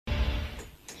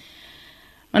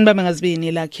Manibambe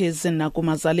ngazibini lakhizi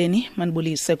nakumazaleni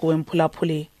manibulise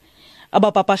kuwemphulaphuli.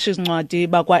 Abapapashi-ncwadi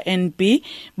bakwaNB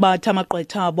bathi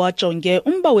amagqwetha abo ajonge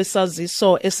umba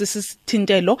wesaziso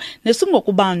esisintithelo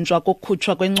nesingokubanjwa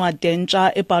kokukhutshwa kwencwadi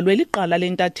entsha ebhalwe liqala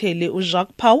lentatheli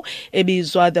uJacque Pauw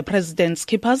ebizwa The President's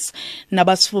Keepers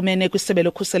nabayifumene kwisebe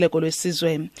lokhuseleko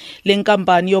lwesizwe. Le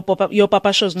nkampani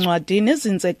yopapashi-ncwadi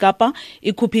nezinze Kapa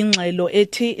ikhupha ingxelo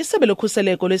ethi isebe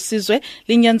lokhuseleko lwesizwe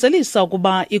linyanzelisa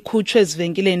ukuba ikhutshwe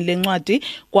ezivenkileni lencwadi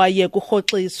kwaye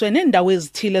kurhoxiswe nendawo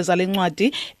ezithile zale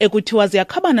ncwadi ekuthiwa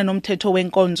ziyakhabana nomthetho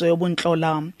wenkonzo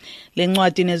yobuntlola. Le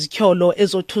ncwadi nezityholo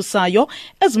ezothusayo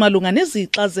ezimalunga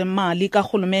nezixa zemali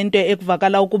karhulumente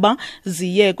ekuvakala ukuba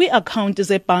ziye kwi-akhawunti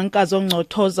zebhanka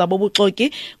zongcothoza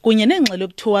bobuxoki kunye neengxelo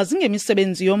ekuthiwa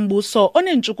zingemisebenzi yombuso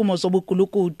oneentshukumo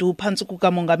zobugulukudu phantsi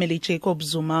kukamongameli Jacob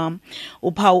Zuma.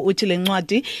 UPauw uthi le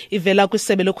ncwadi ivela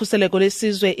kwisebe lokhuseleko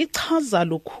lesizwe ichaza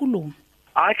lukhulu.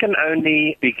 I can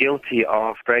only be guilty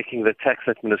of breaking the Tax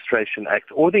Administration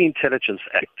Act or the Intelligence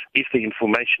Act if the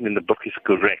information in the book is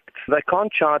correct. They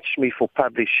can't charge me for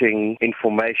publishing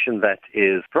information that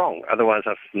is wrong, otherwise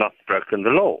I've not broken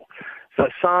the law. So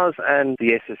SARS and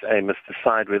the SSA must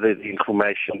decide whether the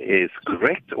information is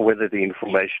correct or whether the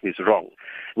information is wrong.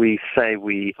 We say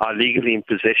we are legally in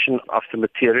possession of the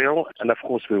material, and of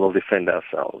course we will defend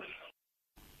ourselves.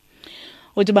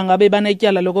 Uthi bangabe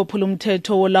banetyala lokophula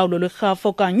umthetho wolawulo lwerhafu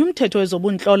okanye umthetho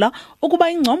wezobuntlola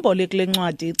ukuba ingcombolo kule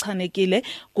ncwadi ichanekile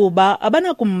kuba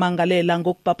abanakummangalela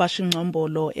ngokupapasha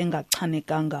ingcombolo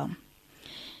engachanekanga.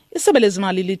 Isebe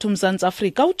lezimali lithi uMzantsi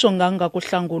Afrika ujonganga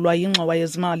kuhlangulwa yingxowa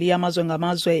yezimali yamazwe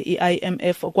ngamazwe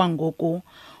i-IMF okwangoku.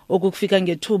 Okufika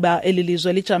ngethuba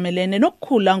elilizwe lijamelene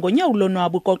nokukhula ngonyawo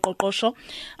lonwabo koqoqosho,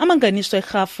 amanganiso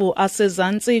erhafu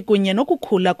asezantsi kunye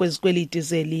nokukhula kwezikweliti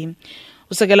zeli.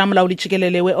 Usekela mlawuli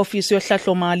jikelele we-ofisi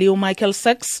yohlahlo-mali uMichael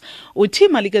Sachs uthi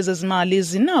imalike zezimali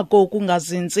zinako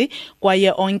ukungazinzi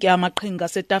kwaye onke amaqhinga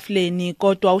asetafuleni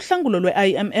kodwa uhlangulo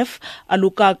lwe-IMF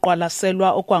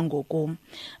alukaqwalaselwa okwangoku.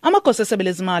 Amagosa esebe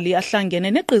lezimali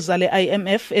ahlangene negqiza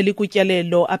le-IMF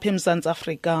elikutyelelo apha eMzantsi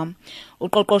Afrika.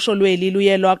 Uqoqosho lweli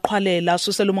luye lwaqhwalela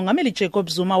susela umongameli Jacob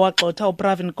Zuma wagxotha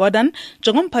uPravin Gordhan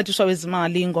njengomphathiswa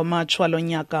wezimali ngoMatshi walo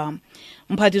nyaka.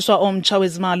 Umphathiswa omtsha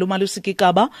wezimali uMalusi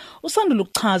Gigaba usandula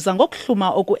ukuchaza ngokuhluma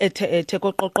okuethe-ethe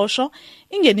koqoqosho,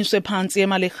 ingeniso ephantsi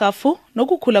yemali erhafu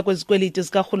nokukhula kwezikweliti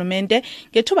zikarhulumente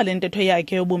ngethuba lentetho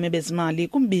yakhe yobume bezimali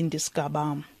kumbindi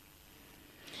sigaba.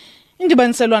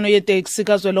 Indibaniselwano yeteksi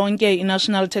kazwelonke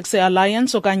i-National Taxi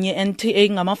Alliance okanye NTA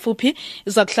ngamafuphi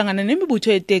iza kuhlangana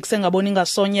nemibutho yeteksi engaboni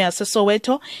ngasonye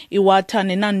yaseSoweto, iWATA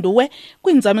neNanduwe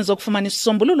kwiinzame zokufumana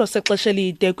isisombululo sexesha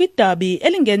elide kwidabi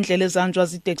elingendlela ezanjwa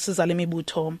ziiteksi zale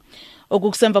mibutho.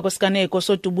 Okusemva kwesiganeko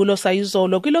sodubulo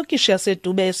sayizolo kwilokishi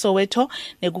yaseDube eSoweto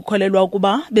nekukholelwa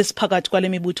ukuba besiphakathi kwale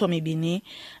mibutho mibini.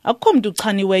 Akukho mntu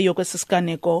uchaniweyo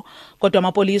kwesisiganeko, kodwa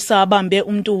amapolisa abambe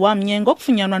umntu wamnye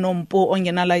ngokufunyanwa nompu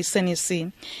ongenalayisenisi.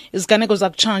 Iziganeko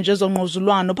zakutshanje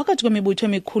zongquzulwano phakathi kwemibutho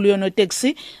emikhulu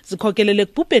yoonoteksi zikhokelele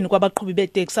ekubhubheni kwabaqhubi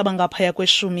beeteksi abangaphaya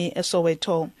kweshumi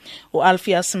eSoweto.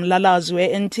 uAlpheus Mlalazi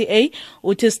we-NTA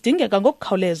uthi sidingeka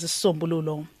ngokukhawuleza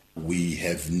isisombululo. We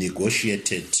have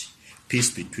negotiated peace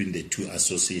between the two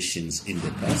associations in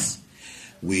the past.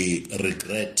 We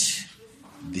regret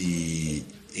the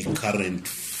current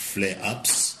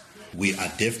flare-ups. We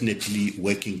are definitely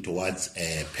working towards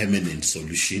a permanent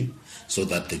solution so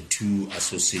that the two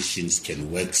associations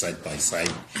can work side by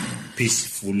side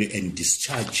peacefully and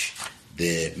discharge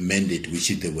the mandate which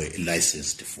they were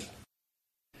licensed for.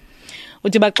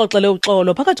 Uthi baxoxele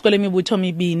uxolo phakathi kwale mibutho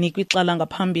mibini kwixala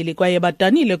ngaphambili kwaye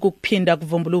badanile kukuphinda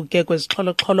kuvumbuluke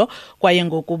kwezixholo-xholo kwaye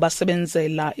ngoku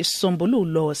basebenzela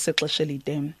isisombululo sexesha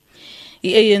elide.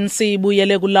 I-ANC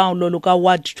ibuyele kulawulo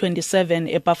luka-Ward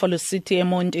 27 eBuffalo City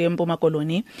eMonti eMpuma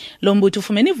Koloni. Lo mbutho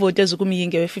ufumene ivoti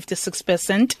ezikumyinge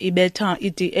we-56% ibetha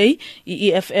iDA,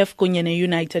 i-EFF kunye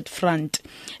ne-United Front.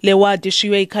 Le ward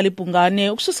ishiywe ikhalibhungane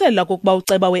ukususela kokuba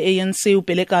uceba we-ANC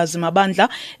uBhelekazi Mabandla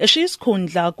eshiya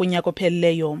isikhundla kunyaka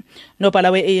ophelileyo.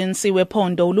 Nobhala we-ANC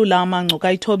wephondo uLulama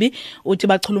Ngcukaithobi uthi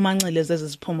bachulumancile zezi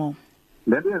ziphumo.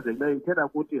 Lento yenzekileyo ithetha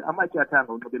ukuthi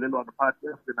amatyathanga onxibelelwano phakathi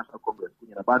kwe-National Congress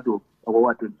kunye nabantu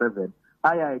bakwa-Ward 27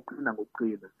 ayayiqina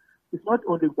ngokuqina. It's not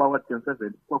only kwa-Ward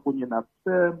 27 kwakunye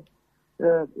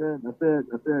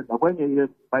nakwenye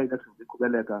i-by-elections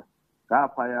iqhubeleka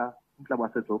ngaphaya umhlaba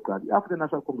waseJogqadi. I-African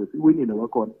National Congress iwinile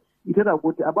kwakhona. Ithetha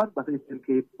ukuthi abantu base-Eastern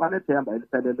Cape banethemba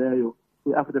elipheleleyo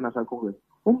kwi-African National Congress.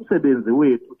 Umsebenzi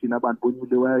wethu thina abantu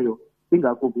bonyuliweyo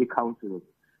ingakumbi ii-councils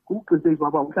ukuqinisekisa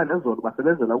ukuba umhla nezolo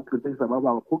basebenzela ukuqinisekisa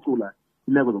ukuba baphucula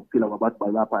imeko zokuphila kwabantu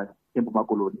balapha eMpuma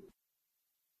Koloni.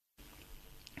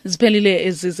 Ziphelile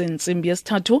ezizintsimbi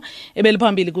yesithathu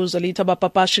ebeliphambili kuzo lithi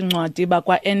Abapapashi-ncwadi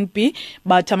bakwaNB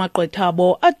bathi amagqwetha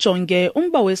abo ajonge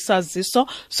umba wesaziso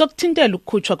sokuthintela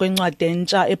ukukhutshwa kwencwadi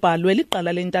entsha ebhalwe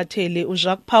liqala lentatheli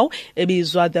uJacque Pauw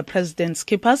ebizwa The President's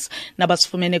Keepers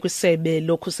nabayifumene kwisebe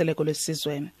lokhuseleko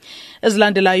lwesizwe.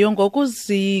 Ezilandelayo ngoku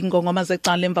zingongoma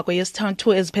zecala emva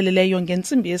kweyesithathu ezipheleleyo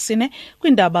ngentsimbi yesine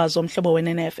kwiindaba zomhlobo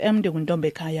weNNFM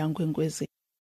ndinguntombekhaya nkwenkwezi.